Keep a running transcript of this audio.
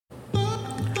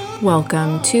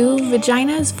Welcome to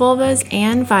Vaginas, Vulvas,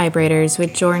 and Vibrators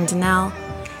with Jordan Donnell.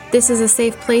 This is a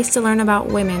safe place to learn about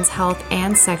women's health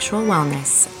and sexual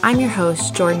wellness. I'm your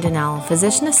host, Jordan Donnell,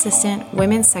 physician assistant,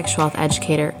 women's sexual health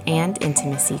educator, and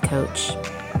intimacy coach.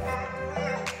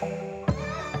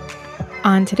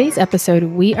 On today's episode,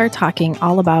 we are talking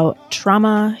all about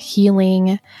trauma,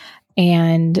 healing,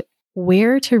 and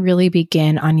where to really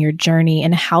begin on your journey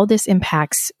and how this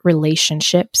impacts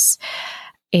relationships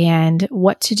and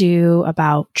what to do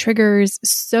about triggers.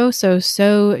 So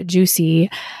juicy.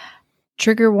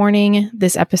 Trigger warning,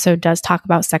 this episode does talk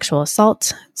about sexual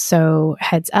assault. So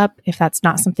heads up, if that's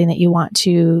not something that you want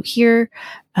to hear,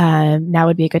 now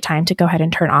would be a good time to go ahead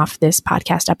and turn off this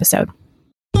podcast episode.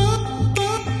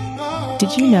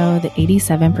 Did you know that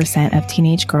 87% of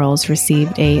teenage girls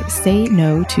received a say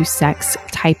no to sex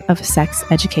type of sex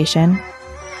education?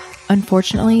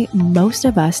 Unfortunately, most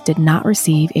of us did not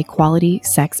receive a quality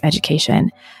sex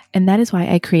education, and that is why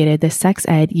I created the Sex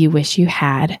Ed You Wish You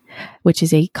Had, which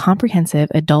is a comprehensive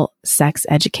adult sex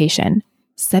education.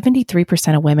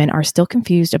 73% of women are still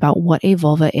confused about what a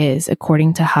vulva is,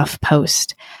 according to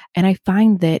HuffPost. And I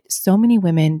find that so many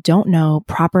women don't know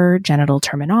proper genital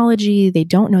terminology, they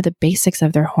don't know the basics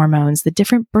of their hormones, the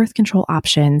different birth control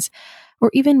options, or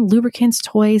even lubricants,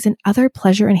 toys, and other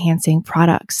pleasure-enhancing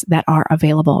products that are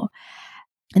available.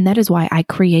 And that is why I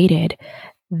created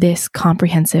this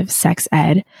comprehensive sex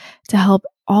ed to help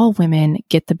all women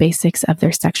get the basics of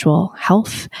their sexual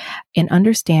health and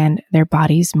understand their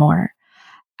bodies more.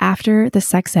 After the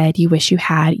sex ed you wish you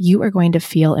had, you are going to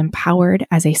feel empowered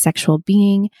as a sexual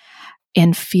being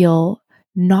and feel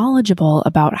knowledgeable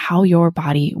about how your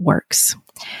body works.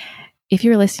 If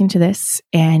you're listening to this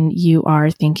and you are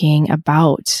thinking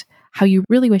about how you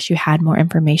really wish you had more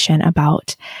information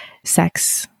about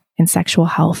sex and sexual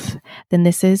health, then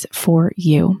this is for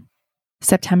you.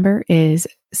 September is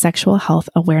Sexual Health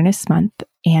Awareness Month,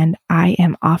 and I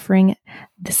am offering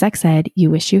the Sex Ed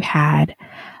You Wish You Had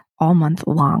all month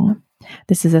long.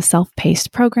 This is a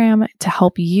self-paced program to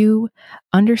help you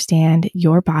understand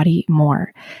your body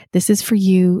more. This is for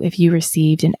you if you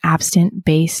received an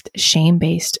abstinence-based,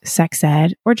 shame-based sex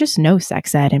ed, or just no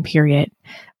sex ed in period,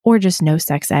 or just no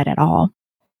sex ed at all.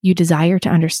 You desire to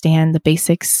understand the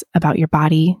basics about your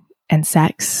body and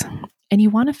sex, and you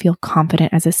want to feel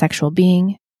confident as a sexual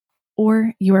being,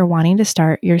 or you are wanting to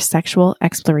start your sexual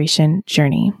exploration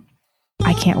journey.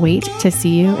 I can't wait to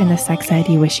see you in the Sex Ed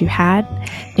You Wish You Had.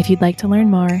 If you'd like to learn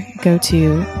more, go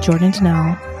to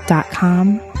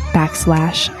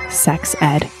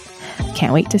jordandonnell.com/sexed.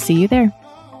 Can't wait to see you there.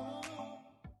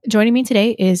 Joining me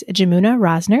today is Jamuna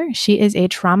Rosner. She is a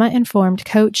trauma-informed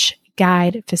coach,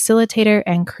 guide, facilitator,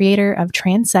 and creator of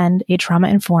Transcend, a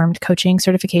trauma-informed coaching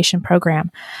certification program.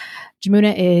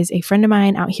 Jamuna is a friend of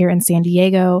mine out here in San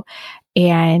Diego,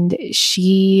 and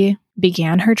she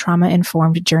began her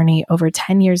trauma-informed journey over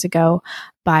 10 years ago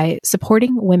by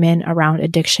supporting women around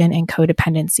addiction and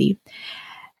codependency.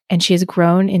 And she has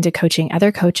grown into coaching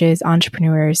other coaches,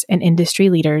 entrepreneurs, and industry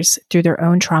leaders through their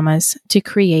own traumas to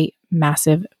create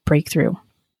massive breakthrough.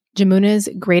 Jamuna's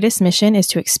greatest mission is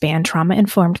to expand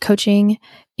trauma-informed coaching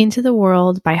into the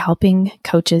world by helping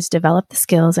coaches develop the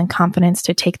skills and confidence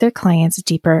to take their clients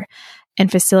deeper and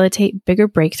facilitate bigger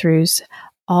breakthroughs,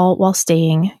 all while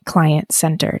staying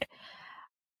client-centered.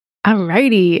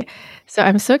 Alrighty. So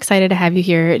I'm so excited to have you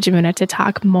here, Jamuna, to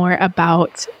talk more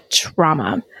about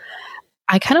trauma.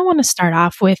 I kind of want to start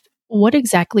off with what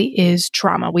exactly is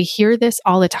trauma? We hear this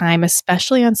all the time,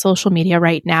 especially on social media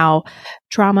right now.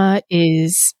 Trauma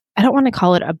is, I don't want to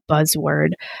call it a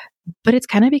buzzword, but it's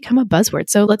kind of become a buzzword.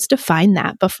 So let's define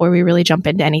that before we really jump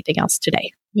into anything else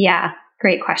today. Yeah,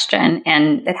 great question.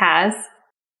 And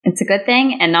it's a good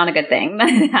thing and not a good thing that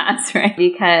it has, right?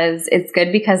 Because it's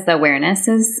good because the awareness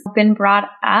has been brought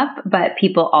up, but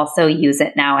people also use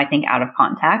it now, I think, out of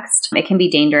context. It can be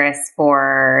dangerous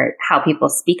for how people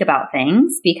speak about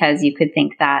things because you could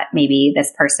think that maybe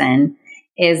this person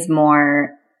knows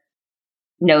more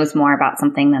about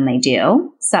something than they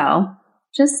do. So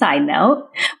just side note.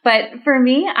 But for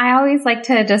me, I always like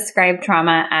to describe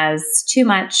trauma as too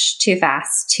much, too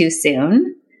fast, too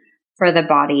soon for the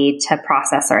body to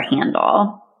process or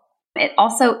handle. It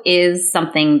also is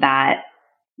something that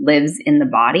lives in the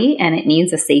body and it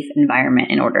needs a safe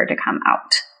environment in order to come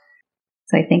out.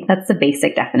 So I think that's the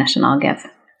basic definition I'll give.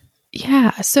 Yeah.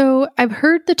 So I've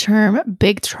heard the term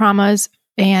big traumas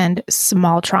and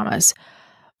small traumas.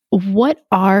 What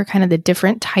are kind of the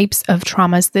different types of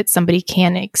traumas that somebody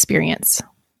can experience?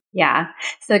 Yeah.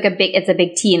 So it's a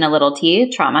big T and a little t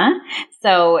trauma.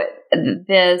 So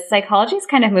the psychology's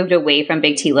kind of moved away from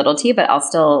big T, little t, but I'll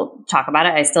still talk about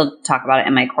it. I still talk about it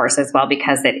in my course as well,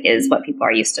 because it is what people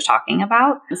are used to talking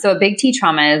about. So a big T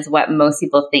trauma is what most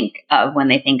people think of when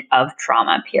they think of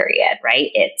trauma, period,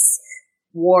 right? It's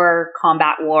war,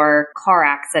 combat war, car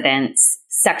accidents,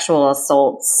 sexual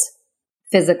assaults,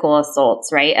 physical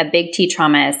assaults, right? A big T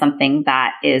trauma is something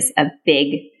that is a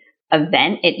big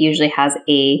event. It usually has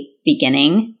a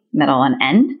beginning, middle, and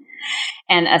end.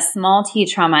 And a small T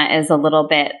trauma is a little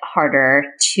bit harder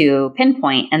to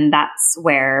pinpoint. And that's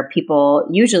where people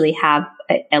usually have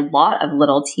a lot of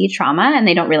little T trauma, and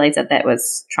they don't realize that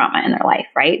was trauma in their life,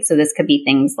 right? So this could be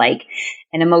things like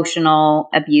an emotional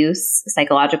abuse,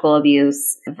 psychological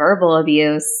abuse, verbal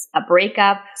abuse, a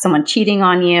breakup, someone cheating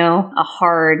on you, a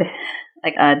hard,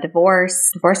 like a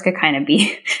divorce. Divorce could kind of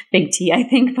be big T, I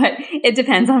think, but it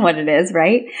depends on what it is,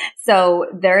 right? So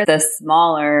there's the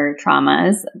smaller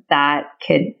traumas that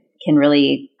can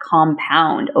really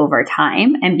compound over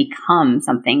time and become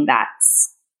something that's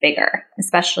bigger,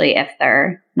 especially if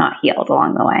they're not healed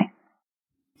along the way.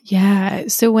 Yeah.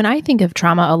 So when I think of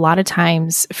trauma, a lot of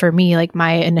times for me, like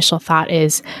my initial thought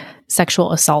is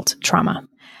sexual assault trauma.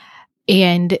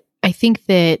 And I think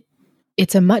that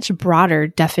it's a much broader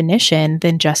definition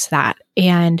than just that.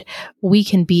 And we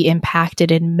can be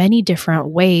impacted in many different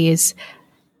ways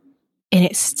and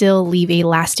it still leave a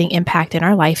lasting impact in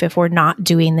our life if we're not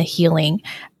doing the healing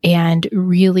and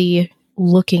really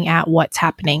looking at what's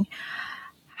happening.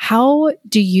 How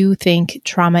do you think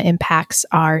trauma impacts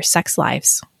our sex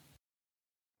lives?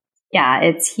 Yeah,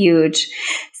 it's huge.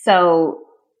 So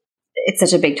it's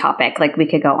such a big topic. Like we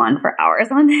could go on for hours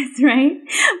on this, right?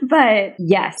 But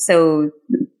yes, so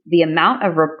the amount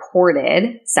of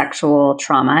reported sexual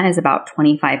trauma is about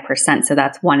 25%. So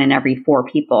that's 1 in every 4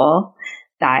 people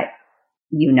that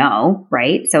you know,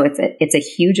 right? So it's a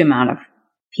huge amount of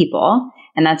people,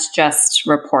 and that's just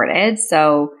reported.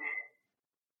 So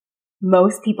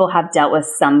most people have dealt with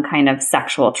some kind of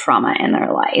sexual trauma in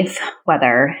their life,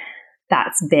 whether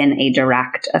that's been a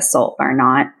direct assault or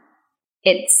not.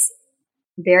 It's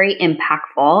very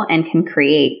impactful and can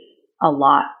create a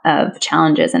lot of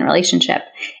challenges in a relationship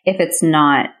if it's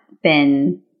not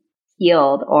been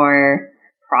healed or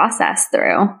processed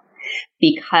through,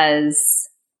 because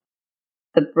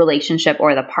the relationship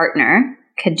or the partner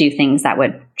could do things that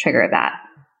would trigger that.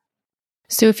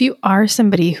 So if you are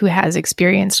somebody who has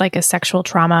experienced like a sexual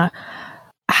trauma,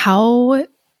 how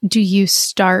do you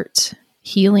start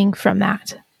healing from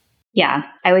that? Yeah,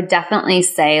 I would definitely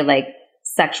say like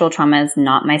sexual trauma is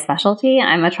not my specialty.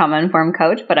 I'm a trauma-informed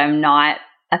coach, but I'm not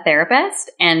a therapist.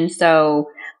 And so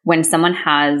when someone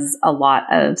has a lot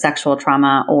of sexual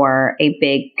trauma or a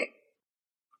big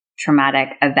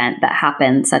traumatic event that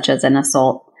happens, such as an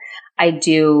assault, I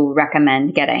do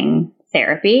recommend getting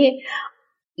therapy.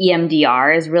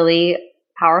 EMDR is really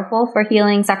powerful for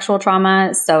healing sexual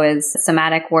trauma. So is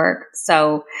somatic work.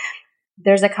 So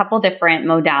there's a couple different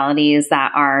modalities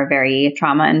that are very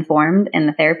trauma informed in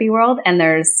the therapy world. And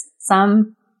there's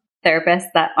some therapists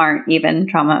that aren't even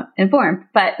trauma informed,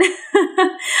 but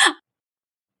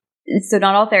so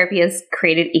not all therapy is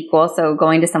created equal. So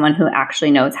going to someone who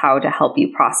actually knows how to help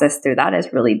you process through that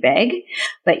is really big.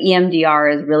 But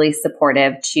EMDR is really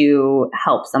supportive to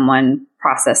help someone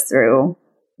process through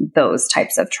those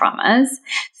types of traumas.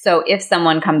 So if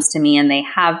someone comes to me and they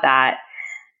have that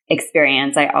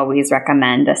experience, I always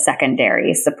recommend a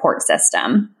secondary support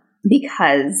system,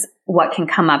 because what can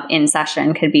come up in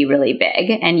session could be really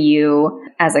big. And you,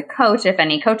 as a coach, if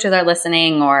any coaches are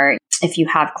listening, or if you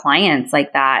have clients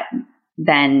like that,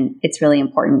 then it's really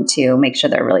important to make sure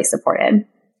they're really supported.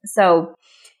 So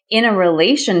in a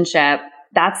relationship,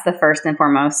 that's the first and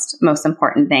foremost, most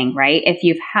important thing, right? If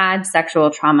you've had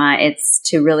sexual trauma, it's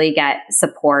to really get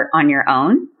support on your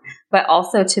own, but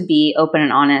also to be open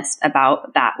and honest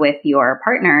about that with your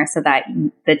partner so that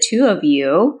the two of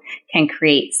you can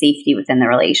create safety within the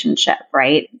relationship,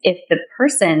 right? If the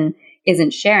person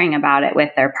isn't sharing about it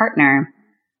with their partner,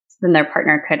 then their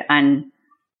partner could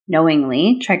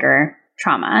unknowingly trigger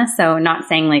trauma. So not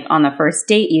saying like on the first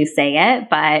date you say it,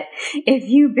 but if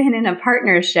you've been in a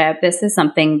partnership, this is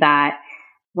something that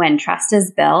when trust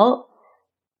is built,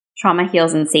 trauma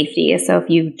heals in safety. So if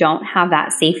you don't have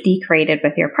that safety created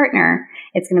with your partner,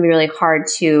 it's going to be really hard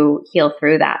to heal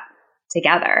through that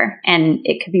together. And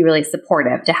it could be really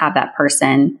supportive to have that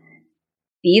person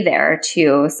be there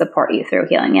to support you through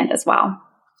healing it as well.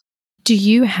 Do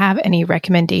you have any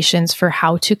recommendations for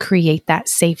how to create that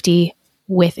safety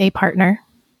with a partner?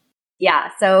 Yeah.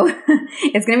 So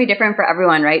it's going to be different for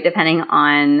everyone, right? Depending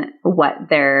on what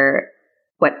their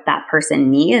what that person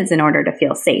needs in order to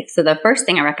feel safe. So the first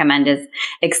thing I recommend is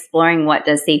exploring what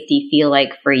does safety feel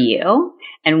like for you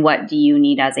and what do you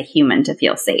need as a human to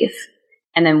feel safe?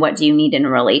 And then what do you need in a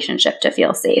relationship to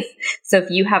feel safe? So if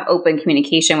you have open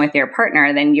communication with your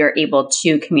partner, then you're able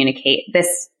to communicate,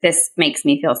 this makes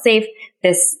me feel safe.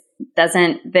 This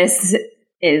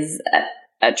is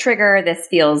a trigger. This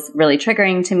feels really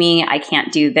triggering to me. I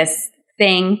can't do this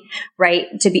thing, right?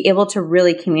 To be able to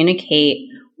really communicate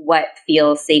what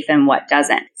feels safe and what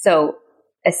doesn't. So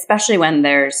especially when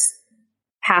there's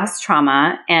past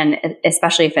trauma, and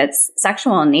especially if it's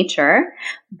sexual in nature,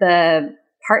 the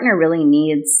partner really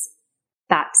needs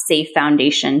that safe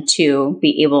foundation to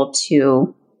be able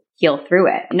to heal through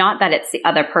it. Not that it's the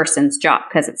other person's job,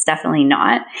 because it's definitely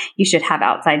not. You should have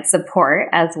outside support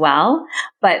as well.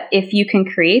 But if you can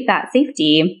create that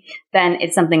safety, then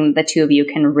it's something the two of you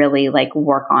can really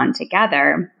work on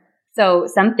together. So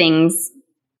some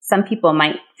people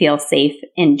might feel safe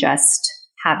in just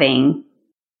having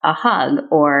a hug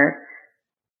or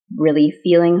really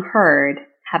feeling heard,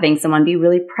 having someone be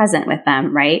really present with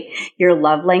them, right? Your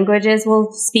love languages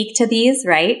will speak to these,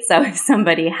 right? So if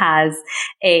somebody has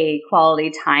a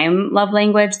quality time love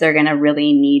language, they're going to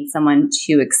really need someone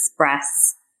to express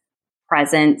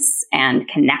presence and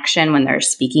connection when they're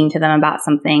speaking to them about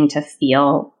something to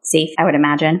feel safe, I would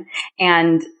imagine.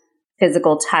 And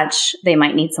physical touch, they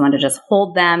might need someone to just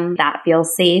hold them. That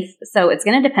feels safe. So it's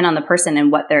going to depend on the person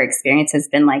and what their experience has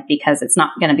been like, because it's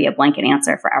not going to be a blanket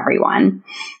answer for everyone.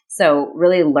 So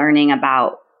really learning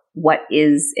about what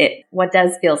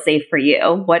does feel safe for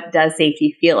you? What does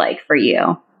safety feel like for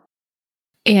you?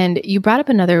 And you brought up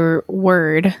another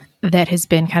word that has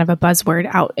been kind of a buzzword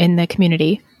out in the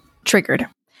community, triggered.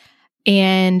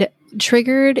 And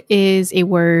triggered is a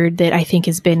word that I think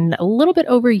has been a little bit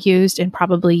overused and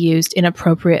probably used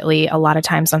inappropriately a lot of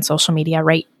times on social media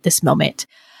right this moment.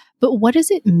 But what does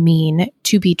it mean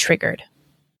to be triggered?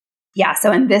 Yeah.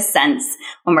 So in this sense,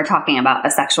 when we're talking about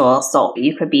a sexual assault,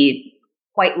 you could be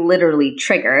quite literally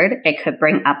triggered. It could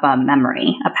bring up a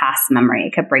memory, a past memory.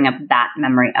 It could bring up that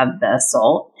memory of the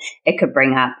assault. You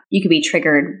could be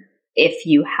triggered if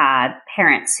you had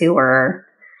parents who were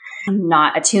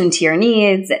not attuned to your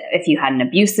needs. If you had an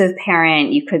abusive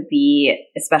parent, you could be,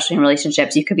 especially in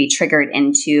relationships, you could be triggered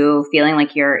into feeling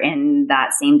like you're in that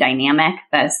same dynamic,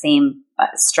 the same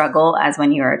struggle as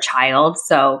when you were a child.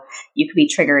 So you could be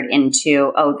triggered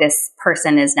into, oh, this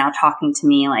person is now talking to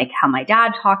me like how my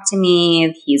dad talked to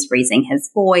me. He's raising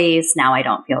his voice. Now I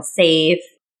don't feel safe.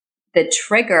 The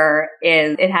trigger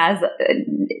it has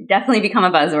definitely become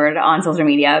a buzzword on social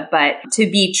media, but to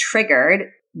be triggered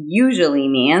usually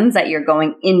means that you're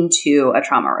going into a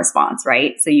trauma response,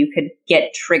 right? So you could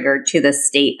get triggered to the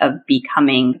state of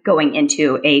going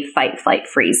into a fight, flight,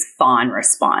 freeze, fawn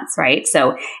response, right?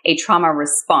 So a trauma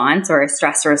response or a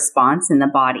stress response in the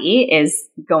body is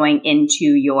going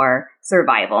into your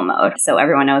survival mode. So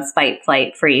everyone knows fight,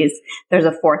 flight, freeze. There's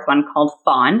a fourth one called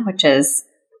fawn, which is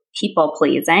people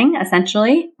pleasing,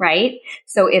 essentially, right?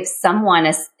 So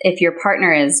if your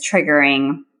partner is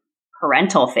triggering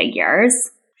parental figures,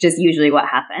 which is usually what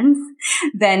happens,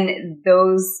 then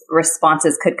those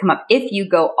responses could come up if you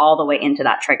go all the way into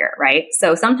that trigger, right?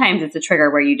 So sometimes it's a trigger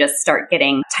where you just start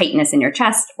getting tightness in your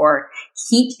chest or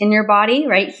heat in your body,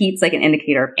 right? Heat's like an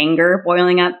indicator of anger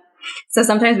boiling up. So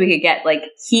sometimes we could get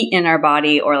heat in our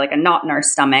body or a knot in our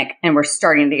stomach and we're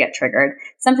starting to get triggered.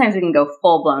 Sometimes we can go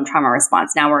full-blown trauma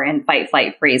response. Now we're in fight,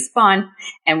 flight, freeze, fawn,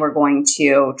 and we're going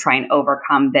to try and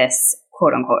overcome this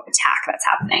quote-unquote attack that's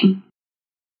happening.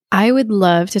 I would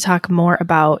love to talk more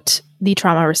about the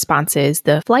trauma responses,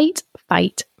 the flight,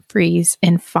 fight, freeze,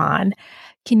 and fawn.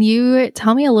 Can you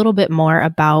tell me a little bit more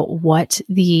about what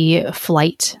the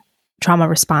flight trauma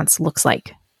response looks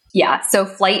like? Yeah. So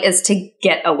flight is to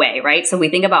get away, right? So we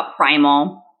think about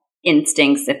primal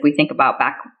instincts. If we think about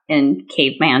back in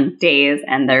caveman days,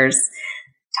 and there's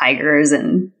tigers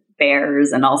and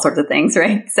bears and all sorts of things,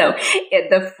 right? So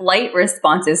the flight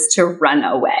response is to run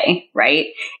away, right?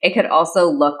 It could also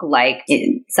look like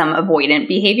some avoidant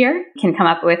behavior can come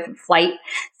up with flight.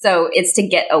 So it's to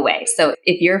get away. So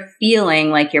if you're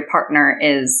feeling like your partner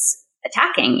is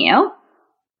attacking you,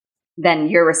 then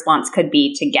your response could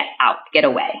be to get out, get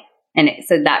away. And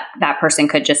so that person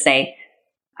could just say,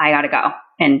 I gotta go,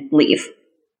 and leave.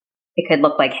 It could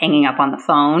look like hanging up on the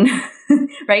phone,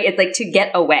 right? It's to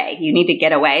get away. You need to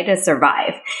get away to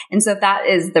survive. And so if that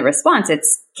is the response,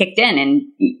 it's kicked in and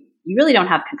you really don't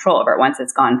have control over it once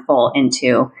it's gone full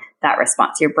into that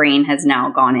response. Your brain has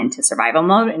now gone into survival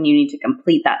mode and you need to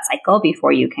complete that cycle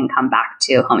before you can come back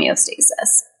to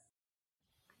homeostasis.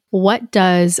 What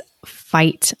does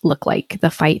fight look like,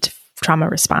 the fight trauma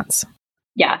response?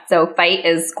 Yeah. So fight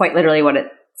is quite literally what it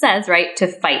says, right? To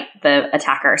fight the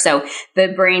attacker. So the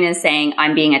brain is saying,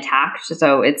 I'm being attacked.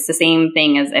 So it's the same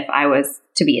thing as if I was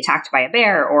to be attacked by a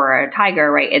bear or a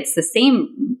tiger, right? It's the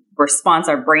same response.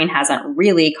 Our brain hasn't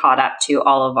really caught up to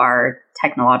all of our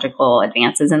technological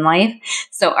advances in life.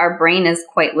 So our brain is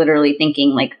quite literally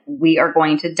thinking like, we are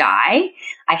going to die.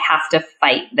 I have to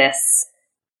fight this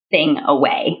thing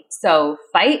away. So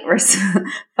fight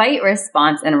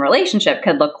response in a relationship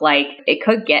could look like, it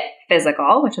could get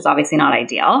physical, which is obviously not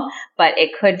ideal, but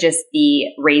it could just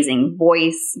be raising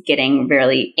voice, getting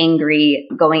really angry,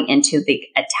 going into the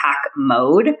attack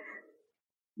mode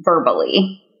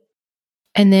verbally.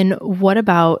 And then what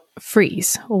about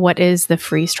freeze? What is the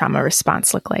freeze trauma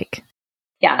response look like?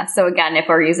 Yeah. So again, if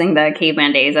we're using the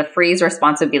caveman days, a freeze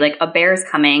response would be like, a bear's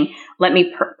coming, let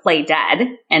me play dead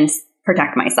and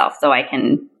protect myself so I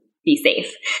can be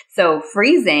safe. So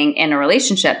freezing in a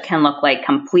relationship can look like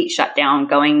complete shutdown,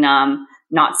 going numb,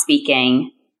 not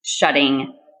speaking,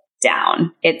 shutting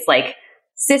down. It's like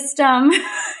system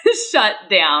shut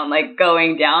down, like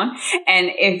going down. And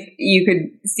if you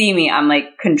could see me, I'm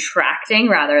like contracting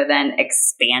rather than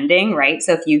expanding, right?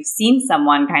 So if you've seen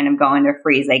someone kind of go into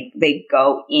freeze, like they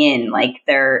go in, like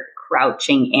they're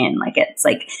crouching in, like it's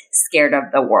like scared of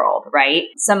the world, right?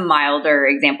 Some milder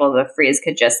examples of freeze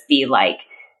could just be like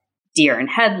deer in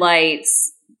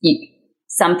headlights.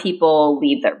 Some people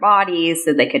leave their bodies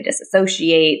so they could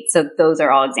disassociate. So those are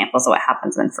all examples of what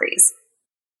happens in freeze.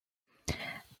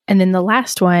 And then the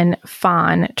last one,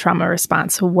 fawn trauma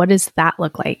response. What does that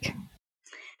look like?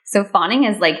 So fawning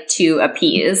is like to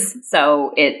appease.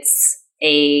 So it's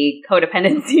a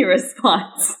codependency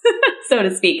response, so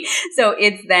to speak. So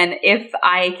it's then, if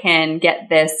I can get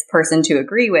this person to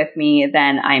agree with me,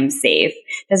 then I'm safe.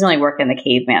 Doesn't really work in the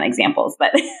caveman examples,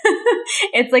 but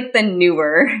it's like the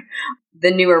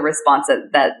newer response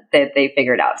that they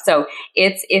figured out. So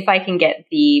it's, if I can get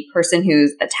the person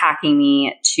who's attacking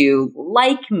me to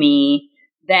like me,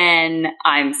 then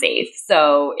I'm safe.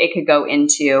 So it could go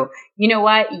into, you know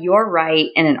what, you're right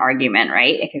in an argument,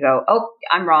 right? It could go, oh,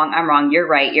 I'm wrong, you're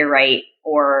right.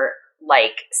 Or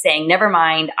like saying, never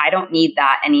mind, I don't need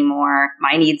that anymore.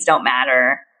 My needs don't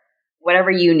matter.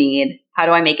 Whatever you need, how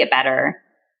do I make it better?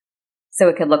 So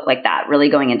it could look like that, really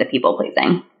going into people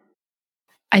pleasing.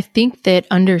 I think that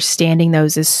understanding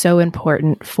those is so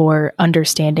important for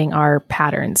understanding our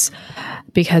patterns,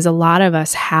 because a lot of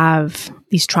us have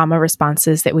these trauma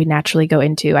responses that we naturally go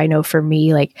into. I know for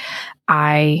me, like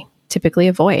I typically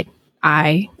avoid,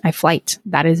 I flight.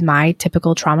 That is my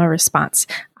typical trauma response.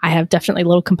 I have definitely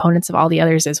little components of all the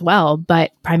others as well,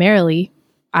 but primarily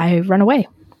I run away.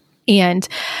 And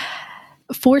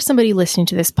for somebody listening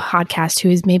to this podcast who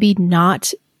is maybe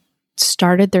not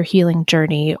started their healing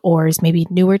journey or is maybe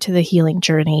newer to the healing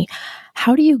journey,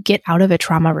 how do you get out of a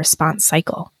trauma response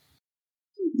cycle?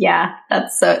 Yeah,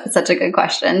 that's such a good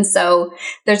question. So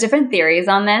there's different theories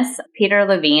on this. Peter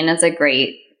Levine is a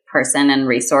great person and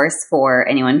resource for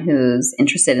anyone who's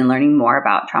interested in learning more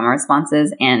about trauma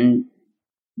responses and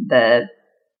the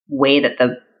way that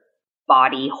the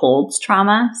body holds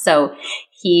trauma. So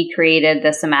he created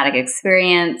the somatic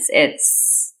experience. It's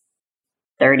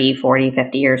 30, 40,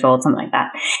 50 years old, something like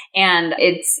that. And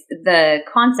it's the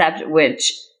concept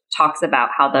which talks about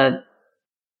how the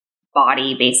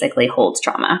body basically holds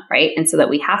trauma, right? And so that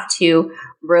we have to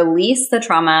release the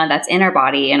trauma that's in our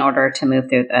body in order to move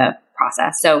through the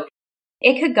process. So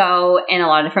it could go in a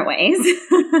lot of different ways.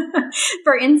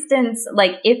 For instance,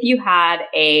 like if you had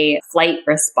a flight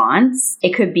response,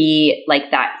 it could be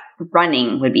like that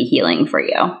running would be healing for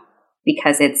you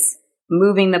because it's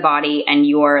moving the body and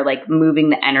you're like moving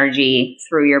the energy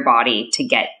through your body to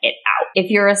get it out.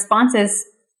 If your response is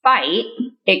fight,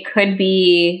 it could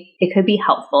be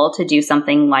helpful to do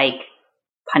something like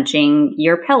punching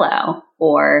your pillow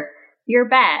or your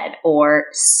bed or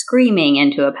screaming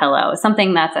into a pillow,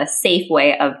 something that's a safe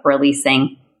way of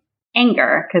releasing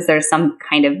anger because there's some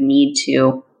kind of need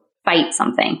to fight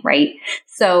something, right?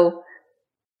 So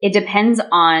it depends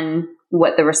on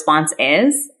what the response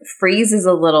is. Freeze is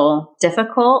a little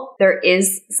difficult. There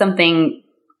is some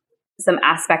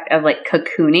aspect of like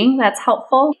cocooning that's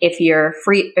helpful. If you're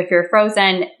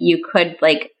frozen, you could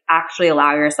like actually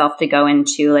allow yourself to go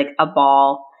into like a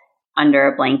ball under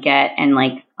a blanket and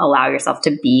like allow yourself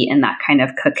to be in that kind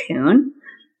of cocoon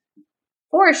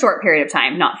for a short period of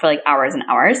time, not for like hours and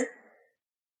hours.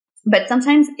 But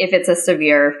sometimes if it's a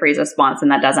severe freeze response and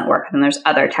that doesn't work, then there's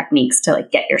other techniques to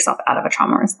like get yourself out of a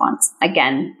trauma response.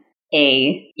 Again,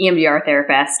 a EMDR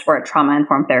therapist or a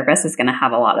trauma-informed therapist is going to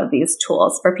have a lot of these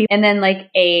tools for people. And then like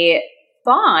a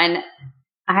fawn,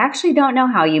 I actually don't know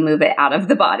how you move it out of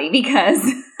the body because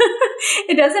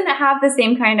It doesn't have the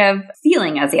same kind of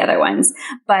feeling as the other ones,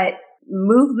 but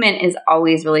movement is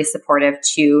always really supportive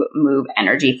to move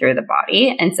energy through the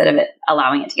body instead of it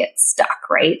allowing it to get stuck,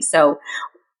 right? So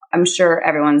I'm sure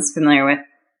everyone's familiar with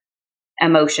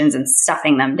emotions and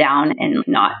stuffing them down and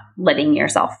not letting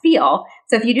yourself feel.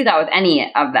 So if you do that with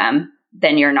any of them,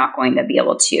 then you're not going to be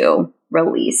able to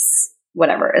release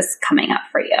whatever is coming up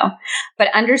for you.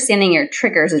 But understanding your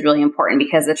triggers is really important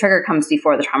because the trigger comes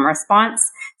before the trauma response.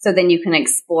 So then you can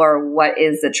explore what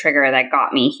is the trigger that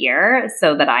got me here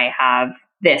so that I have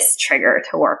this trigger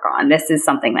to work on. This is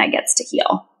something that gets to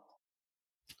heal.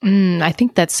 I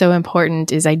think that's so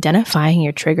important, is identifying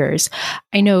your triggers.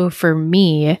 I know for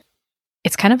me,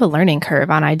 it's kind of a learning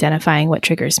curve on identifying what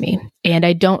triggers me. And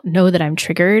I don't know that I'm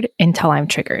triggered until I'm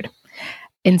triggered.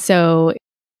 And so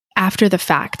after the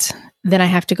fact, then I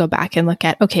have to go back and look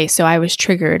at, okay, so I was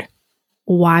triggered.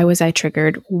 Why was I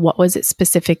triggered? What was it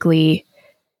specifically?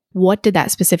 What did that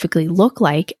specifically look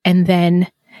like? And then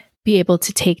be able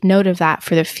to take note of that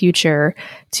for the future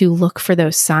to look for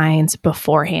those signs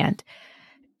beforehand.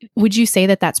 Would you say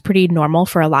that that's pretty normal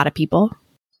for a lot of people?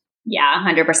 Yeah,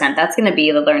 100%. That's going to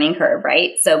be the learning curve,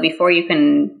 right? So before you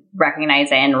can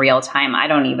recognize it in real time, I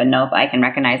don't even know if I can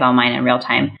recognize all mine in real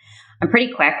time. I'm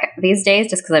pretty quick these days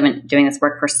just because I've been doing this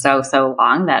work for so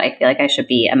long that I feel like I should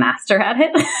be a master at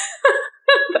it,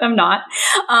 but I'm not.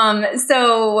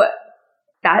 So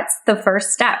that's the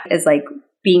first step, is like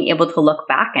being able to look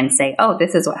back and say, oh,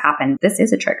 this is what happened. This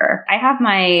is a trigger. I have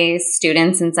my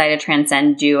students inside of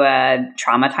Transcend do a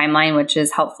trauma timeline, which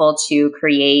is helpful to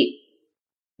create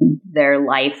their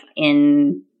life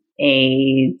in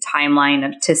a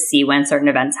timeline to see when certain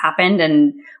events happened.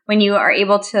 And when you are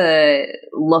able to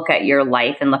look at your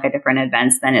life and look at different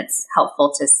events, then it's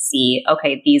helpful to see,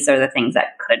 okay, these are the things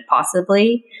that could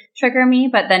possibly trigger me.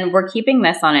 But then we're keeping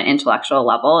this on an intellectual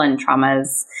level, and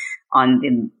trauma's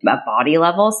on a body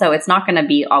level. So it's not going to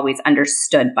be always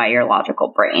understood by your logical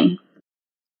brain.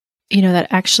 You know, that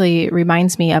actually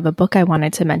reminds me of a book I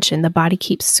wanted to mention, The Body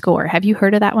Keeps Score. Have you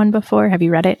heard of that one before? Have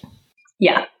you read it?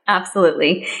 Yeah,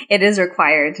 absolutely. It is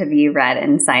required to be read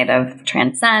inside of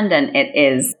Transcend, and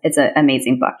it's an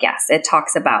amazing book. Yes, it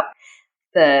talks about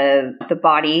the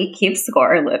body keeps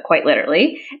score, quite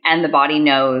literally, and the body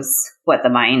knows what the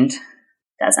mind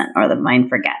doesn't, or the mind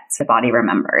forgets. The body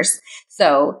remembers.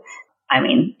 So, I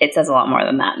mean, it says a lot more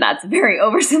than that. That's very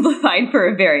oversimplified for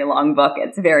a very long book.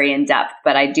 It's very in-depth,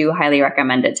 but I do highly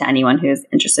recommend it to anyone who's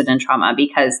interested in trauma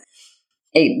because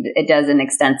it does an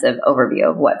extensive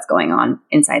overview of what's going on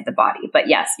inside the body. But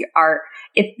yes,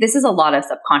 this is a lot of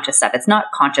subconscious stuff. It's not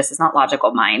conscious. It's not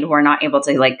logical mind. We're not able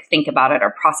to think about it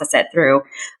or process it through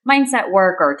mindset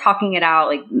work or talking it out.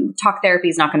 Like, talk therapy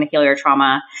is not going to heal your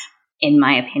trauma, in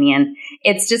my opinion.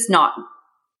 It's just not,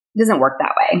 it doesn't work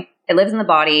that way. It lives in the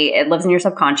body. It lives in your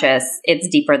subconscious. It's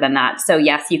deeper than that. So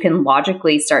yes, you can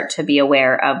logically start to be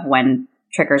aware of when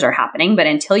triggers are happening, but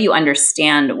until you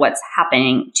understand what's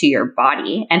happening to your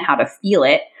body and how to feel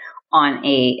it on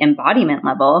a embodiment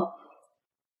level,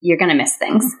 you're going to miss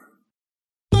things.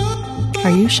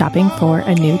 Are you shopping for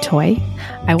a new toy?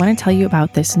 I want to tell you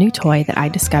about this new toy that I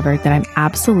discovered that I'm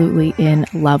absolutely in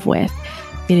love with.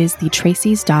 It is the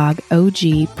Tracy's Dog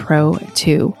OG Pro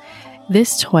 2.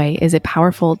 This toy is a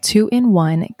powerful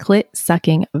 2-in-1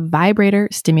 clit-sucking vibrator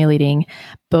stimulating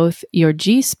both your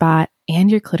G-spot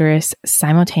and your clitoris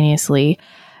simultaneously,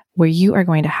 where you are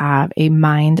going to have a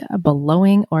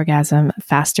mind-blowing orgasm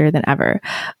faster than ever.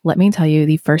 Let me tell you,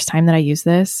 the first time that I used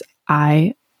this,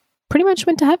 I pretty much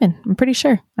went to heaven. I'm pretty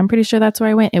sure that's where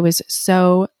I went. It was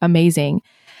so amazing.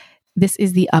 This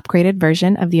is the upgraded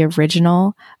version of the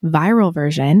original viral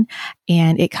version,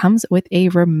 and it comes with a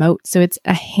remote. So it's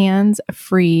a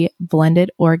hands-free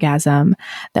blended orgasm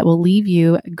that will leave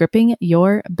you gripping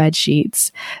your bed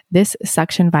sheets. This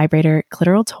suction vibrator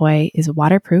clitoral toy is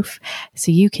waterproof,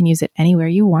 so you can use it anywhere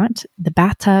you want. The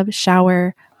bathtub,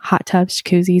 shower, hot tubs,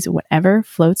 jacuzzis, whatever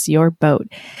floats your boat.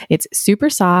 It's super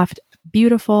soft,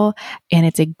 beautiful, and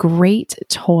it's a great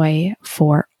toy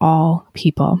for all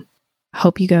people.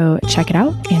 Hope you go check it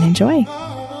out and enjoy.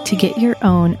 To get your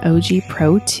own OG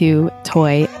Pro 2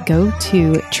 toy, go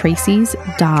to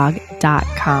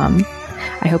tracysdog.com.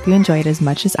 I hope you enjoy it as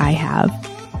much as I have.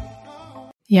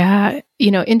 Yeah,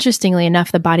 interestingly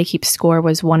enough, the Body Keeps Score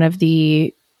was one of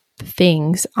the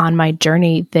things on my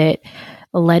journey that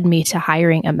led me to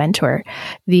hiring a mentor.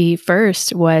 The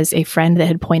first was a friend that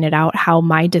had pointed out how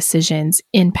my decisions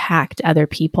impact other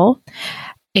people,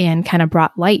 and kind of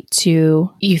brought light to,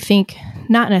 you think,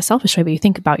 not in a selfish way, but you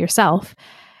think about yourself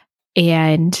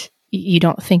and you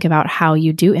don't think about how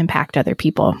you do impact other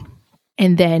people.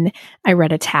 And then I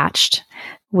read Attached,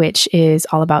 which is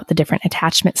all about the different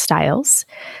attachment styles.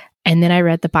 And then I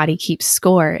read The Body Keeps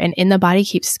Score. And in The Body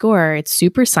Keeps Score, it's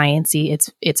super sciencey.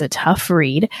 It's a tough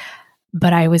read.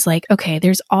 But I was like, okay,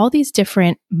 there's all these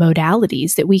different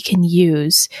modalities that we can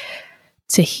use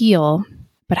to heal.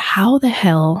 But how the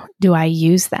hell do I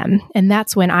use them? And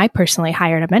that's when I personally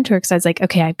hired a mentor, because I was like,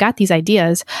 okay, I've got these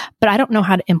ideas, but I don't know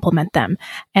how to implement them.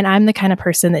 And I'm the kind of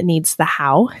person that needs the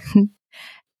how.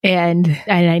 And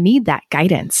I need that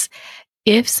guidance.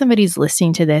 If somebody's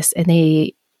listening to this and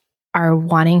they are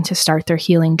wanting to start their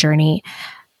healing journey,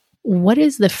 what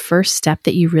is the first step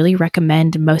that you really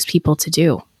recommend most people to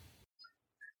do?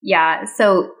 Yeah,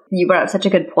 so you brought up such a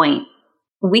good point.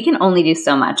 We can only do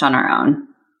so much on our own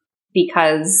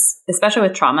because, especially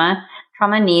with trauma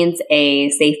needs a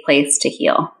safe place to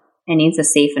heal. It needs a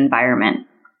safe environment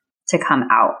to come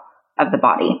out of the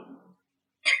body.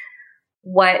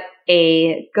 What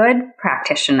a good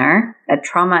practitioner, a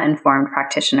trauma-informed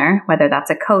practitioner, whether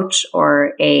that's a coach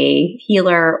or a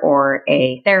healer or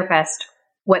a therapist,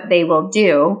 what they will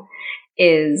do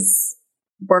is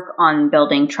work on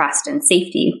building trust and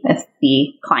safety with the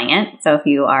client. So if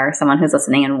you are someone who's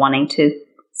listening and wanting to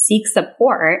seek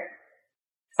support,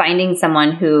 finding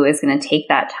someone who is going to take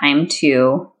that time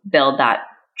to build that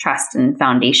trust and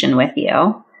foundation with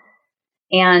you.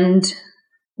 And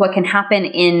what can happen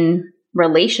in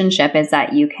relationship is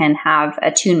that you can have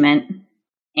attunement,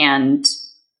 and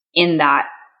in that,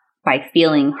 by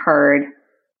feeling heard,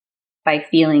 by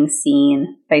feeling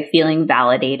seen, by feeling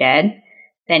validated,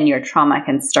 then your trauma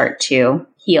can start to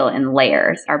heal in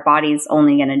layers. Our body's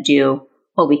only going to do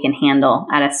what we can handle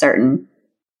at a certain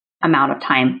amount of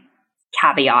time.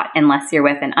 Caveat, unless you're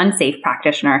with an unsafe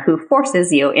practitioner who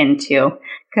forces you into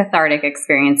cathartic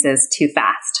experiences too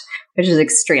fast, which is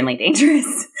extremely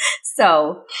dangerous.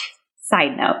 So,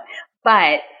 side note.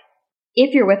 But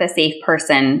if you're with a safe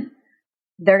person,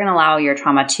 they're going to allow your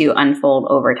trauma to unfold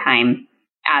over time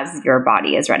as your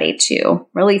body is ready to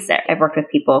release it. I've worked with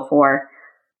people for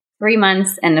 3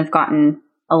 months and have gotten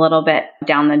a little bit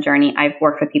down the journey. I've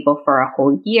worked with people for a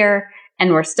whole year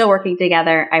and we're still working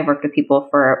together. I've worked with people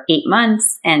for 8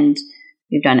 months and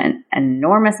we've done an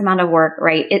enormous amount of work,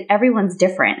 right? Everyone's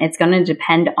different. It's going to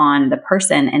depend on the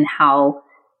person and how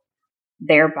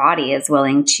their body is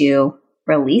willing to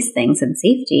release things in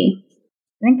safety.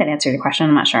 I think that answered your question.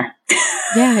 I'm not sure.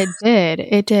 Yeah, it did.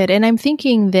 It did. And I'm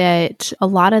thinking that a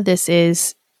lot of this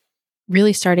is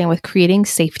really starting with creating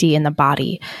safety in the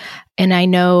body. And I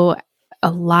know a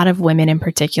lot of women in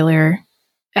particular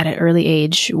at an early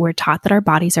age were taught that our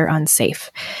bodies are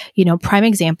unsafe. You know, prime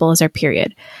example is our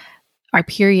period. Our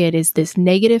period is this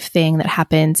negative thing that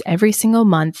happens every single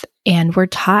month, and we're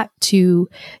taught to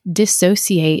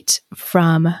dissociate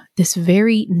from this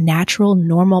very natural,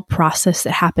 normal process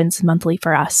that happens monthly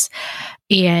for us.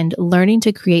 And learning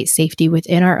to create safety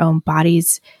within our own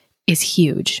bodies is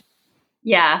huge.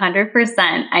 Yeah,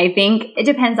 100%. I think it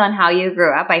depends on how you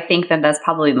grew up. I think that that's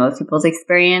probably most people's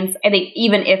experience. I think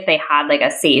even if they had like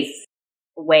a safe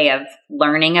way of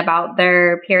learning about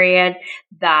their period,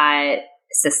 that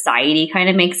society kind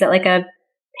of makes it like a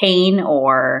pain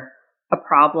or a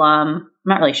problem. I'm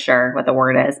not really sure what the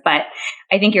word is, but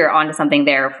I think you're onto something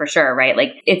there for sure, right?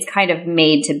 Like it's kind of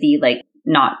made to be like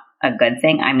not a good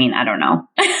thing. I mean, I don't know.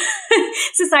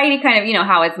 Society kind of, you know,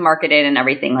 how it's marketed and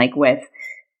everything, like with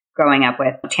growing up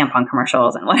with tampon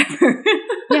commercials and whatever.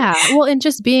 Yeah. Well, and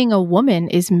just being a woman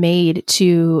is made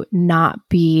to not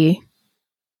be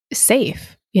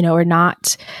safe, you know, or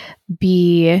not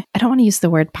be, I don't want to use the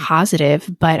word positive,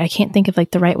 but I can't think of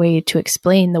like the right way to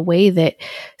explain the way that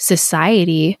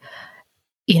society,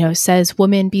 you know, says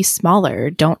women be smaller,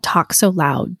 don't talk so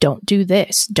loud, don't do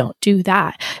this, don't do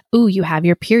that. Ooh, you have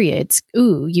your periods.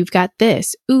 Ooh, you've got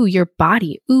this. Ooh, your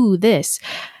body. Ooh, this.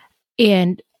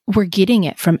 And we're getting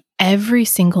it from every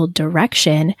single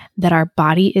direction that our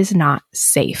body is not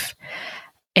safe.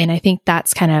 And I think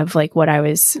that's kind of like what I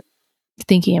was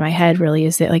thinking in my head really,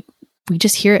 is that like we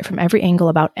just hear it from every angle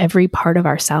about every part of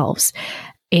ourselves.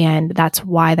 And that's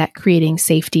why that creating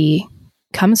safety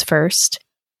comes first.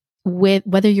 With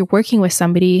whether you're working with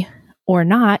somebody or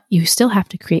not, you still have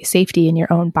to create safety in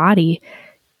your own body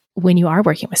when you are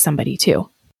working with somebody too.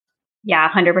 Yeah,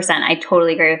 100%. I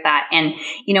totally agree with that. And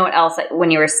you know what else? When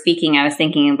you were speaking, I was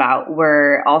thinking about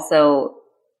we're also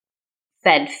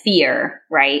fed fear,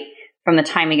 right? From the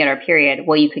time we get our period,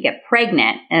 well, you could get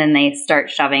pregnant, and then they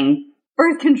start shoving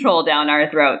birth control down our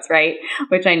throats, right?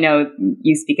 Which I know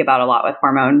you speak about a lot with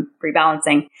hormone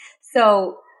rebalancing.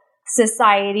 So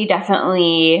society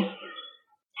definitely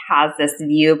has this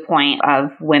viewpoint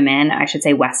of women, I should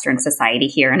say Western society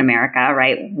here in America,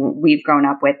 right? We've grown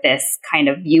up with this kind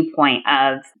of viewpoint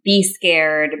of be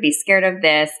scared of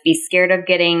this, be scared of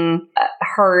getting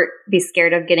hurt, be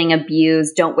scared of getting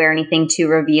abused, don't wear anything too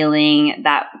revealing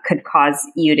that could cause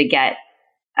you to get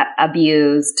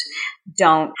abused,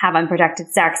 don't have unprotected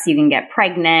sex, you can get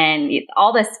pregnant,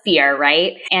 all this fear,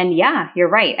 right? And yeah, you're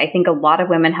right. I think a lot of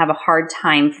women have a hard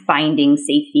time finding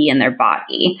safety in their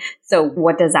body. So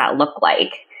what does that look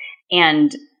like?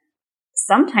 And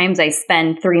sometimes I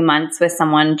spend 3 months with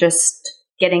someone just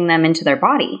getting them into their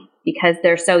body because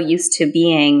they're so used to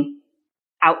being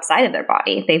outside of their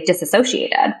body. They've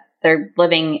disassociated. They're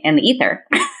living in the ether.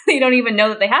 They don't even know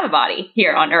that they have a body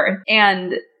here on earth.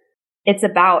 And it's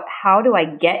about how do I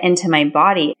get into my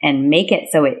body and make it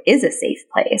so it is a safe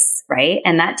place, right?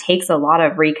 And that takes a lot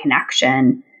of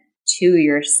reconnection to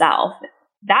yourself.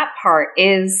 That part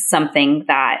is something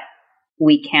that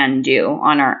we can do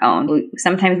on our own.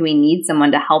 Sometimes we need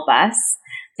someone to help us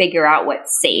figure out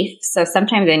what's safe. So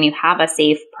sometimes when you have a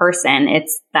safe person,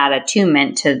 it's that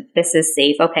attunement to this is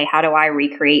safe. Okay, how do I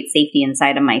recreate safety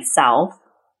inside of myself?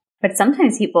 But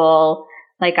sometimes people,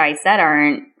 like I said,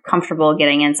 aren't comfortable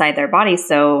getting inside their body.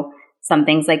 So some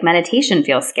things like meditation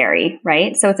feel scary,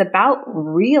 right? So it's about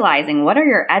realizing what are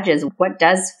your edges? What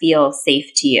does feel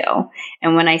safe to you?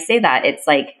 And when I say that, it's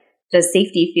like, does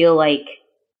safety feel like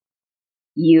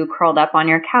you curled up on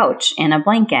your couch in a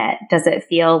blanket? Does it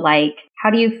feel like, how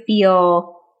do you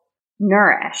feel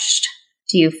nourished?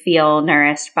 Do you feel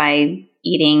nourished by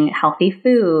eating healthy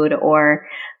food or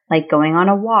like going on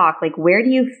a walk? Like, where do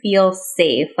you feel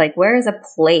safe? Like, where is a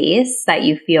place that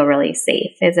you feel really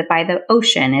safe? Is it by the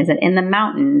ocean? Is it in the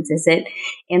mountains? Is it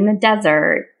in the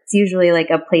desert? It's usually like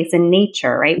a place in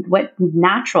nature, right? What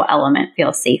natural element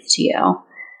feels safe to you?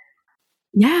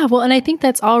 Yeah, well, and I think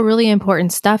that's all really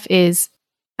important stuff is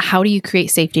how do you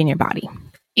create safety in your body?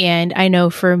 And I know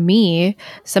for me,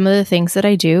 some of the things that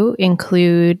I do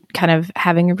include kind of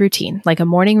having a routine, like a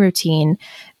morning routine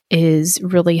is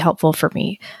really helpful for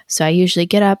me. So I usually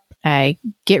get up, I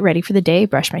get ready for the day,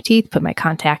 brush my teeth, put my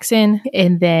contacts in,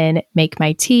 and then make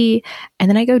my tea, and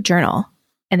then I go journal.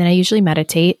 And then I usually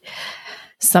meditate.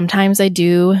 Sometimes I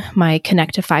do my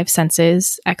connect to 5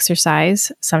 senses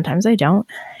exercise. Sometimes I don't.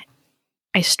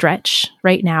 I stretch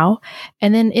right now.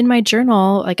 And then in my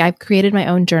journal, like I've created my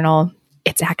own journal.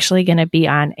 It's actually going to be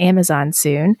on Amazon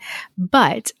soon,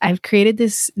 but I've created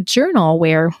this journal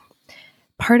where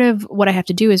part of what I have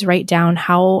to do is write down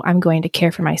how I'm going to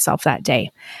care for myself that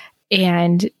day.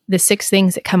 And the 6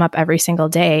 things that come up every single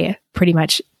day pretty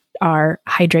much are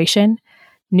hydration,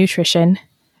 nutrition,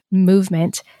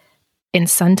 movement, and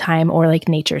sun time or like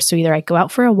nature. So either I go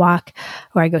out for a walk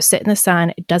or I go sit in the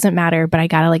sun. It doesn't matter, but I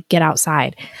got to like get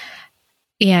outside.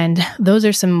 And those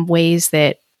are some ways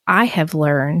that I have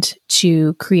learned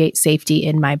to create safety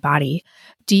in my body.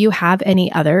 Do you have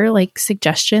any other like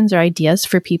suggestions or ideas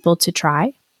for people to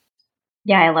try?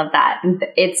 Yeah, I love that.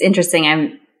 It's interesting.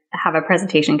 I have a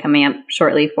presentation coming up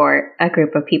shortly for a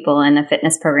group of people in a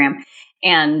fitness program,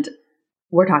 and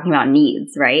we're talking about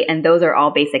needs, right? And those are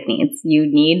all basic needs. You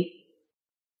need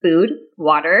food,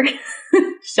 water,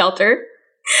 shelter.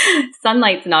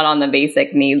 Sunlight's not on the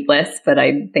basic need list, but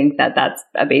I think that that's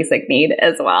a basic need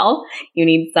as well. You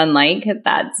need sunlight.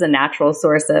 That's a natural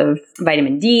source of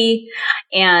vitamin D,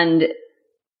 and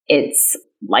it's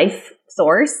life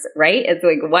source, right? It's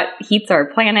like what heats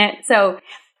our planet. So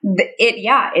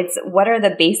it's what are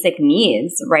the basic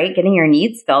needs, right? Getting your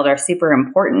needs filled are super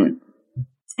important.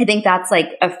 I think that's like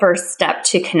a first step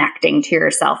to connecting to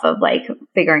yourself of like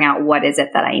figuring out what is it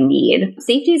that I need.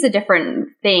 Safety is a different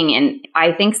thing. And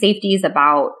I think safety is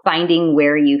about finding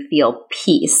where you feel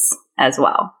peace as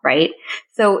well, right?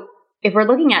 So if we're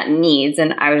looking at needs,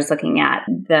 and I was looking at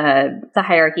the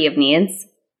hierarchy of needs,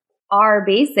 our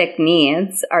basic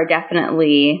needs are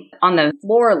definitely on the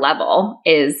floor level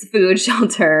is food,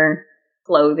 shelter,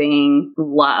 clothing,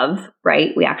 love,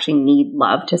 right? We actually need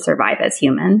love to survive as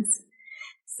humans.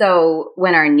 So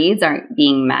when our needs aren't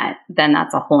being met, then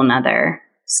that's a whole nother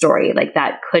story. Like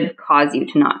that could cause you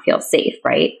to not feel safe,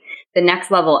 right? The next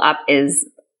level up is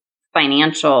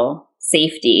financial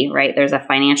safety, right? There's a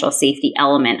financial safety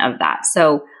element of that.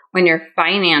 So when your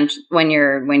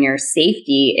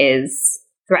safety is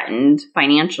threatened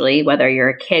financially, whether you're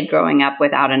a kid growing up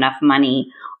without enough money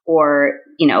or,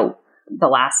 the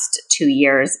last 2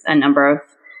 years, a number of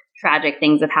tragic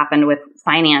things have happened with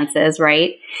finances,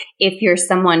 right? If you're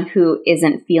someone who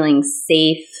isn't feeling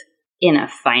safe in a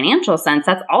financial sense,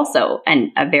 that's also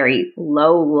a very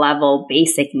low level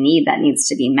basic need that needs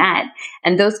to be met.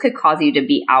 And those could cause you to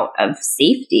be out of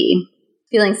safety.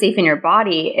 feeling safe in your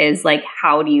body is like,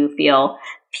 how do you feel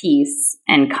peace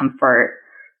and comfort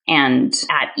and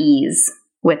at ease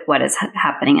with what is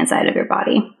happening inside of your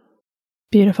body?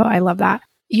 Beautiful. I love that.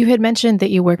 You had mentioned that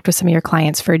you worked with some of your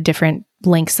clients for different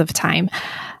lengths of time.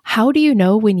 How do you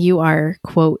know when you are,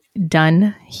 quote,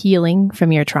 done healing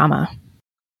from your trauma?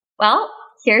 Well,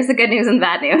 here's the good news and the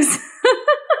bad news.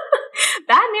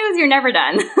 Bad news, you're never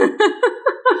done.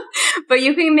 But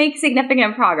you can make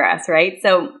significant progress, right?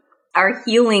 So our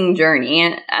healing journey,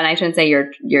 and I shouldn't say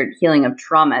your healing of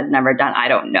trauma is never done. I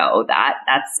don't know that.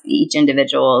 That's each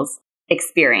individual's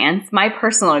experience. My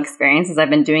personal experience is I've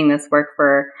been doing this work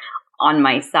on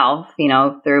myself,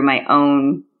 through my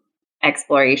own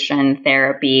exploration,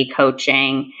 therapy,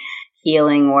 coaching,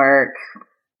 healing work,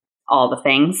 all the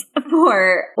things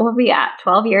for, what are we at,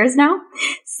 12 years now?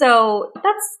 So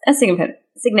that's a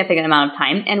significant amount of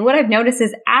time. And what I've noticed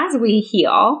is as we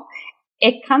heal,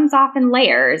 it comes off in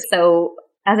layers. So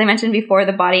as I mentioned before,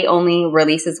 the body only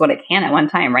releases what it can at one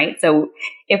time, right? So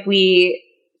if we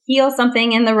heal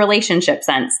something in the relationship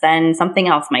sense, then something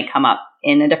else might come up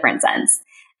in a different sense.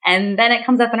 And then it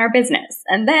comes up in our business.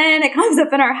 And then it comes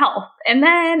up in our health. And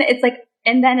then it's like,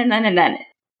 and then.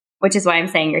 Which is why I'm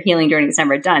saying your healing journey is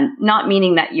never done. Not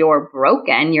meaning that you're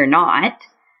broken. You're not.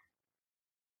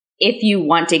 If you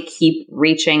want to keep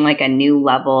reaching like a new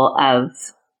level of,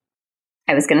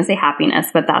 I was going to say happiness,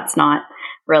 but that's not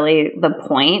really the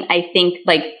point. I think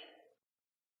like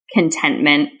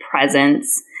contentment,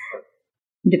 presence,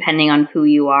 depending on who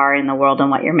you are in the world and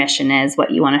what your mission is,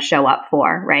 what you want to show up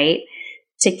for, right?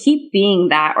 To keep being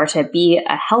that, or to be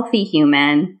a healthy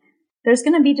human, there's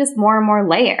going to be just more and more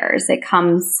layers. It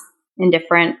comes in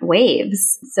different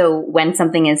waves. So when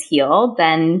something is healed,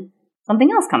 then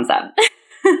something else comes up.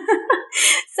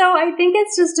 So I think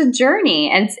it's just a journey,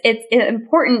 and it's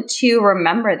important to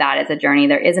remember that it's a journey.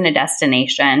 There isn't a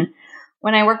destination.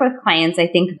 When I work with clients, I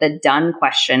think the done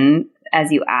question,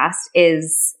 as you asked,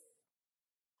 is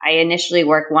I initially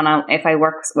work if I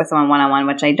work with someone one-on-one,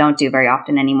 which I don't do very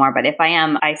often anymore, but if I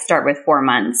am, I start with 4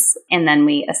 months, and then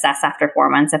we assess after 4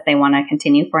 months if they want to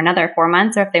continue for another 4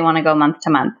 months or if they want to go month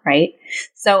to month, right?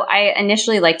 So I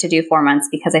initially like to do 4 months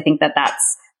because I think that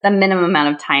that's the minimum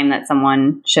amount of time that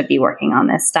someone should be working on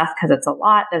this stuff, because it's a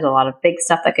lot. There's a lot of big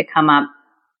stuff that could come up.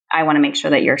 I want to make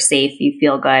sure that you're safe, you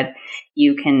feel good,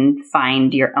 you can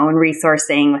find your own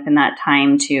resourcing within that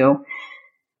time to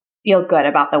feel good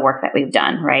about the work that we've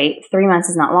done, right? 3 months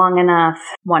is not long enough.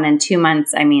 1 and 2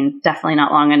 months, definitely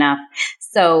not long enough.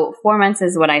 So 4 months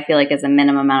is what I feel like is a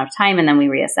minimum amount of time, and then we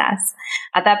reassess.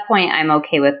 At that point, I'm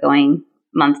okay with going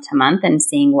month to month and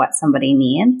seeing what somebody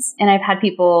needs. And I've had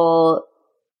people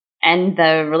end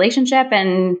the relationship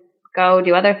and go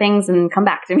do other things and come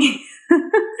back to me.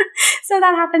 So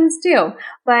that happens too.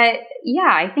 But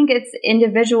yeah, I think it's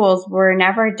individuals. We're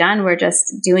never done. We're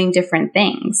just doing different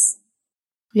things.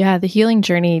 Yeah, the healing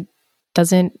journey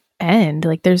doesn't end.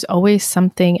 Like there's always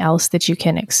something else that you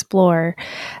can explore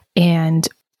and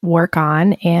work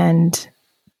on, and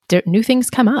new things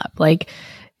come up. Like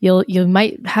you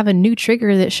might have a new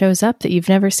trigger that shows up that you've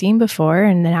never seen before,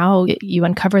 and now you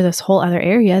uncover this whole other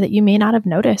area that you may not have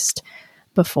noticed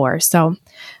before. So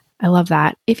I love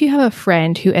that. If you have a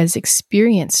friend who has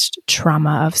experienced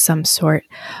trauma of some sort,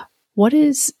 what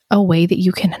is a way that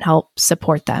you can help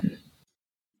support them?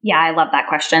 Yeah, I love that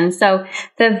question. So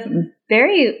the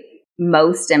very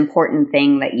most important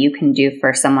thing that you can do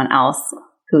for someone else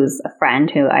who's a friend,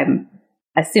 who I'm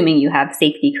assuming you have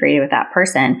safety created with that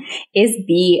person, is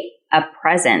be a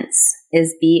presence,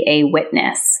 is be a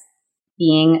witness,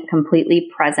 being completely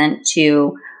present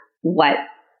to what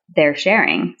they're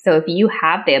sharing. So if you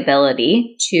have the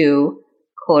ability to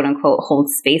quote unquote hold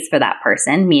space for that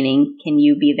person, meaning can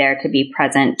you be there to be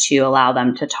present to allow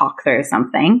them to talk through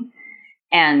something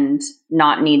and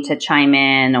not need to chime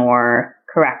in or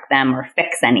correct them or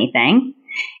fix anything.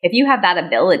 If you have that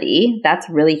ability, that's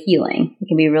really healing. It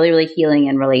can be really, really healing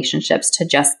in relationships to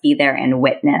just be there and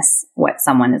witness what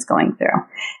someone is going through.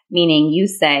 Meaning you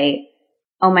say,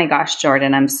 oh my gosh,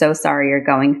 Jordan, I'm so sorry you're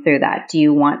going through that. Do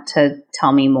you want to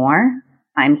tell me more?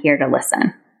 I'm here to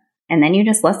listen. And then you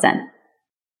just listen.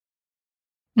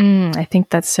 I think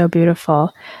that's so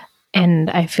beautiful. And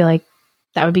I feel like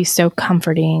that would be so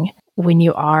comforting when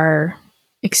you are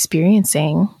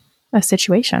experiencing a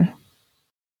situation.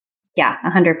 Yeah,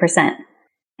 100%.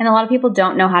 And a lot of people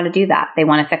don't know how to do that. They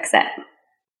want to fix it.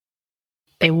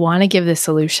 They want to give the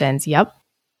solutions. Yep.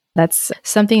 That's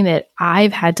something that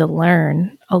I've had to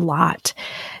learn a lot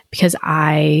because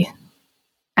I'm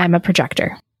a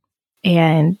projector,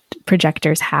 and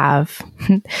projectors have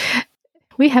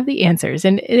we have the answers.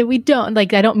 And we don't,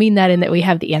 like, I don't mean that in that we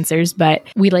have the answers, but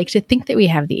we like to think that we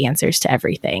have the answers to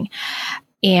everything.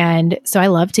 And so I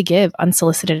love to give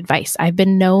unsolicited advice. I've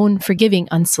been known for giving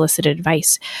unsolicited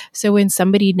advice. So when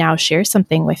somebody now shares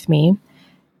something with me,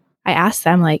 I ask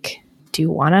them, like, do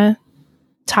you want to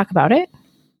talk about it?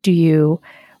 Do you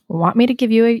want me to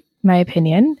give you my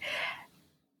opinion?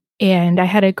 And I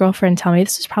had a girlfriend tell me,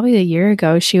 this was probably a year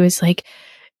ago, she was like,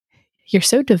 you're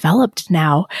so developed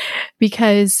now,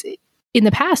 because in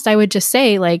the past I would just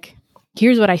say, like,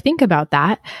 here's what I think about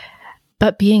that.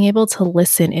 But being able to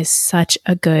listen is such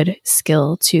a good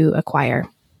skill to acquire.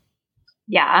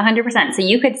 Yeah, 100%. So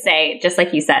you could say, just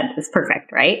like you said, it's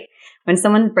perfect, right? When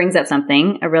someone brings up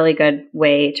something, a really good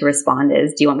way to respond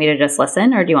is, do you want me to just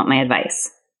listen or do you want my advice?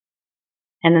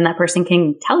 And then that person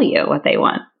can tell you what they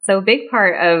want. So a big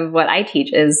part of what I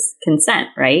teach is consent,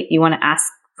 right? You want to ask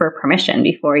for permission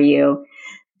before you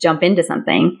jump into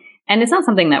something. And it's not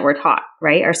something that we're taught,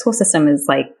 right? Our school system is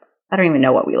like, I don't even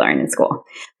know what we learn in school,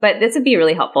 but this would be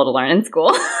really helpful to learn in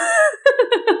school.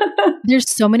 There's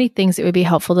so many things that would be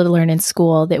helpful to learn in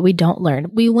school that we don't learn.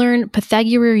 We learn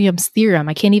Pythagorean's theorem.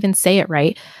 I can't even say it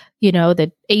right. You know,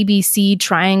 the ABC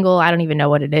triangle. I don't even know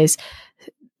what it is.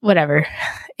 Whatever.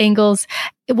 Angles.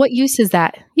 What use is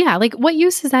that? Yeah. Like, what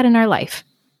use is that in our life?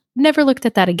 Never looked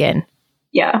at that again.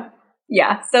 Yeah.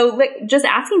 Yeah. So just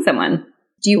asking someone,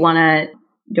 do you want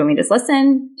me to just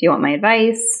listen? Do you want my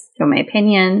advice? Do you want my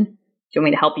opinion? Do you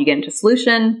want me to help you get into a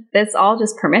solution? That's all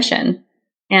just permission.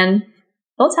 And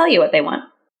they'll tell you what they want.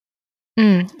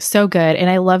 So good. And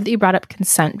I love that you brought up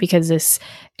consent, because this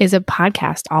is a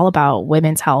podcast all about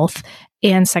women's health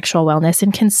and sexual wellness.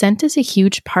 And consent is a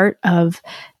huge part of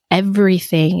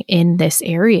everything in this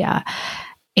area.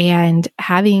 And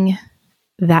having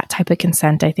that type of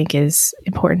consent, I think, is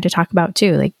important to talk about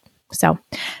too. Like, so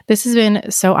this has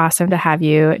been so awesome to have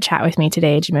you chat with me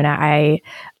today, Jamuna. I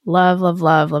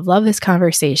love this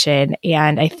conversation.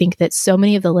 And I think that so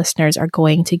many of the listeners are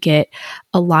going to get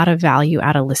a lot of value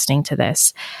out of listening to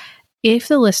this. If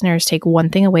the listeners take one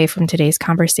thing away from today's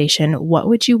conversation, what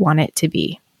would you want it to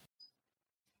be?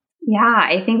 Yeah,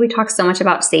 I think we talked so much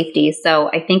about safety. So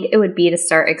I think it would be to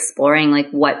start exploring, like,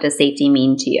 what does safety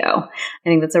mean to you? I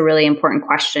think that's a really important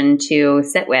question to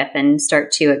sit with and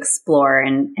start to explore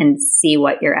and see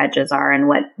what your edges are and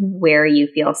where you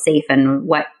feel safe and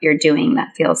what you're doing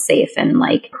that feels safe and,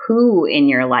 like, who in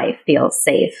your life feels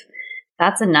safe.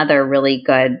 That's another really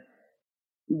good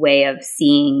way of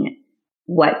seeing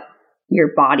what your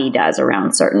body does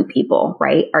around certain people,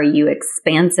 right? Are you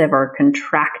expansive or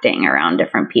contracting around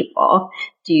different people?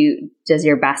 What does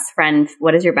your best friend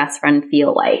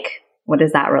feel like? What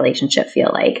does that relationship feel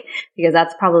like? Because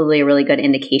that's probably a really good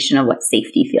indication of what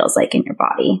safety feels like in your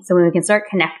body. So when we can start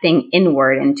connecting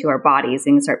inward into our bodies,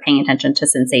 we can start paying attention to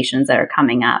sensations that are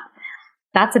coming up.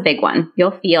 That's a big one.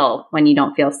 You'll feel when you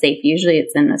don't feel safe. Usually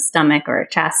it's in the stomach or a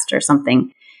chest or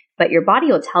something, but your body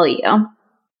will tell you.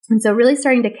 And so really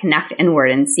starting to connect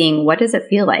inward and seeing, what does it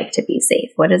feel like to be safe?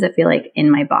 What does it feel like in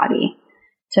my body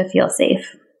to feel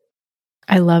safe?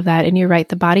 I love that. And you're right.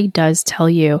 The body does tell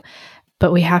you,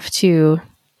 but we have to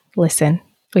listen.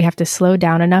 We have to slow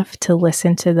down enough to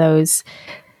listen to those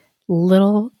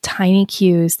little tiny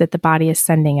cues that the body is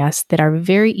sending us that are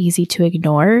very easy to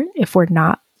ignore if we're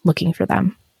not looking for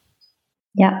them.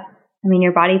 Yeah. I mean,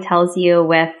 your body tells you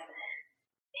with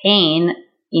pain.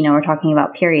 You know, we're talking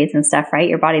about periods and stuff, right?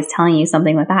 Your body's telling you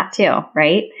something with that too,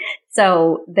 right?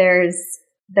 So there's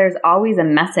always a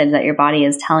message that your body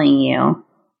is telling you.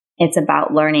 It's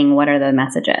about learning what are the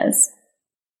messages.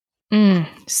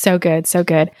 So good. So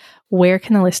good. Where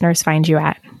can the listeners find you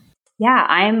at? Yeah,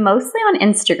 I'm mostly on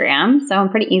Instagram, so I'm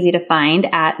pretty easy to find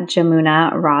at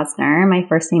Jamuna Rosner. My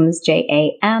first name is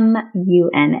Jamuna.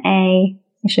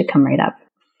 It should come right up.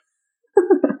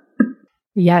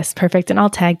 Yes, perfect. And I'll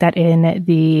tag that in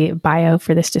the bio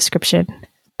for this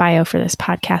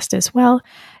podcast as well.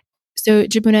 So,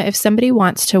 Jamuna, if somebody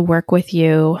wants to work with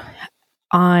you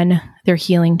on their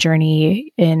healing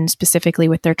journey and specifically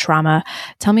with their trauma,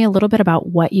 tell me a little bit about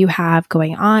what you have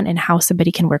going on and how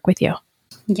somebody can work with you.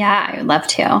 Yeah, I would love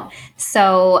to.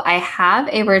 So I have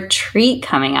a retreat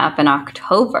coming up in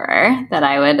October that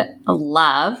I would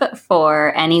love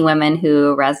for any women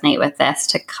who resonate with this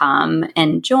to come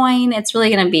and join. It's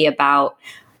really going to be about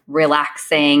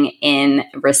relaxing in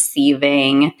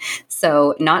receiving.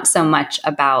 So not so much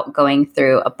about going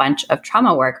through a bunch of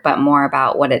trauma work, but more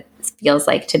about what it feels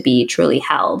like to be truly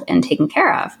held and taken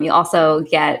care of. You also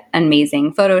get an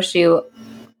amazing photo shoot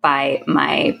by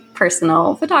my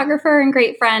personal photographer and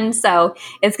great friend. So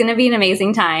it's going to be an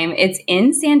amazing time. It's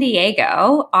in San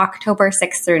Diego, October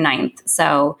 6th through 9th.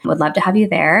 So would love to have you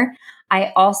there.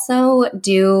 I also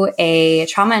do a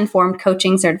trauma-informed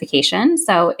coaching certification.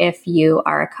 So if you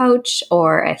are a coach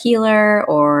or a healer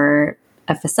or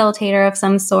a facilitator of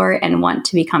some sort and want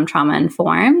to become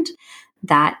trauma-informed,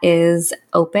 that is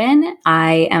open.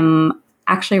 I am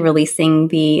actually releasing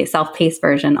the self-paced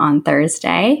version on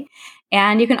Thursday.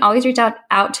 And you can always reach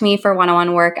out to me for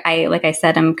one-on-one work. Like I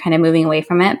said, I'm kind of moving away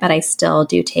from it, but I still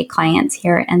do take clients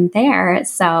here and there.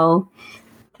 So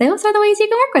those are the ways you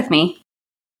can work with me.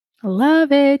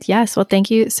 Love it. Yes. Well,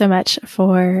 thank you so much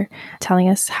for telling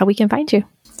us how we can find you.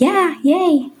 Yeah.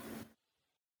 Yay.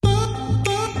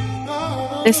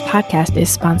 This podcast is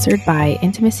sponsored by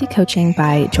Intimacy Coaching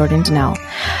by Jordan Donnell.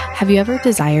 Have you ever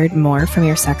desired more from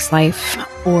your sex life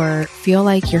or feel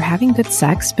like you're having good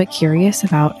sex but curious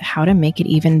about how to make it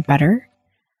even better?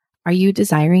 Are you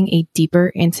desiring a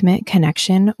deeper, intimate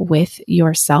connection with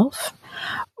yourself?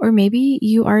 Or maybe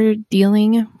you are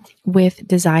dealing with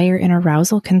desire and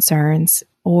arousal concerns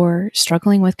or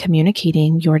struggling with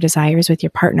communicating your desires with your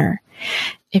partner.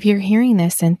 If you're hearing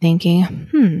this and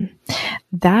thinking,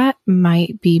 that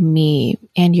might be me,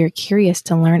 and you're curious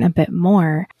to learn a bit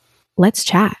more, let's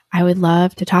chat. I would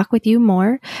love to talk with you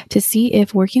more to see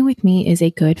if working with me is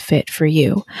a good fit for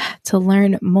you. To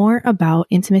learn more about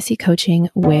intimacy coaching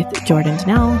with Jordan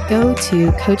Donnell, go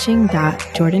to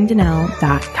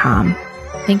coaching.jordandonnell.com.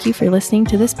 Thank you for listening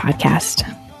to this podcast.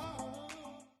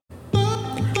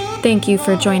 Thank you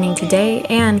for joining today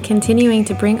and continuing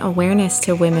to bring awareness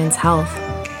to women's health.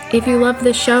 If you love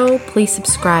the show, please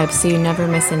subscribe so you never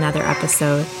miss another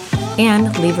episode,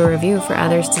 and leave a review for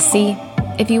others to see.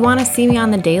 If you want to see me on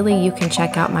the daily, you can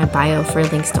check out my bio for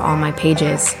links to all my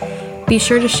pages. Be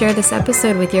sure to share this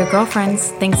episode with your girlfriends.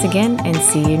 Thanks again, and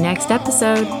see you next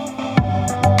episode.